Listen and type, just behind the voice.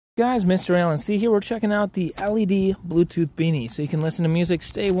Guys, Mr. Alan C here. We're checking out the LED Bluetooth beanie, so you can listen to music,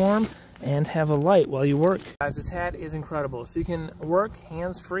 stay warm, and have a light while you work. Guys, this hat is incredible. So you can work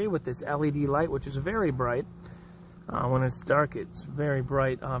hands-free with this LED light, which is very bright. When it's dark, it's very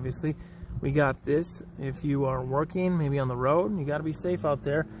bright, obviously. We got this if you are working, maybe on the road. You got to be safe out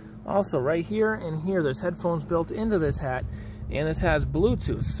there. Also, right here and here, there's headphones built into this hat, and this has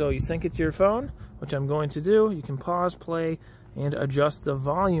Bluetooth. So you sync it to your phone, which I'm going to do. You can pause, play, and adjust the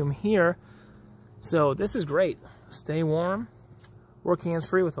volume here. So this is great. Stay warm, work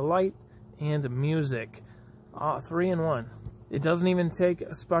hands-free with a light, and music. 3-in-1. It doesn't even take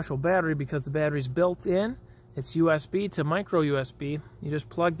a special battery because the battery's built in. It's USB to micro USB. You just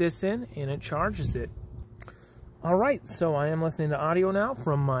plug this in and it charges it. Alright, so I am listening to audio now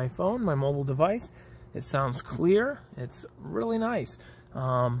from my phone, my mobile device. It sounds clear. It's really nice.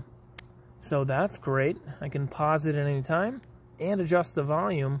 So that's great. I can pause it at any time and adjust the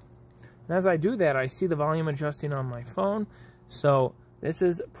volume. And as I do that, I see the volume adjusting on my phone. So this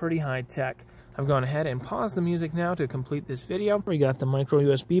is pretty high tech. I've gone ahead and paused the music now to complete this video. We got the micro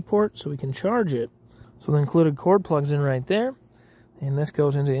USB port so we can charge it. So the included cord plugs in right there. And this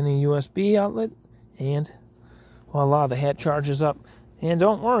goes into any USB outlet. And voila, the hat charges up. And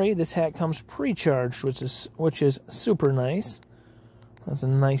don't worry, this hat comes pre-charged, which is super nice. That's a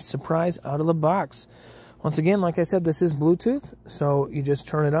nice surprise out of the box. Once again, like I said, this is Bluetooth, so you just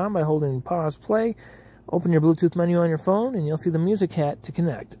turn it on by holding pause, play, open your Bluetooth menu on your phone, and you'll see the music hat to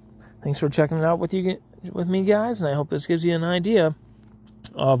connect. Thanks for checking it out with me, guys, and I hope this gives you an idea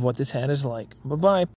of what this hat is like. Bye-bye.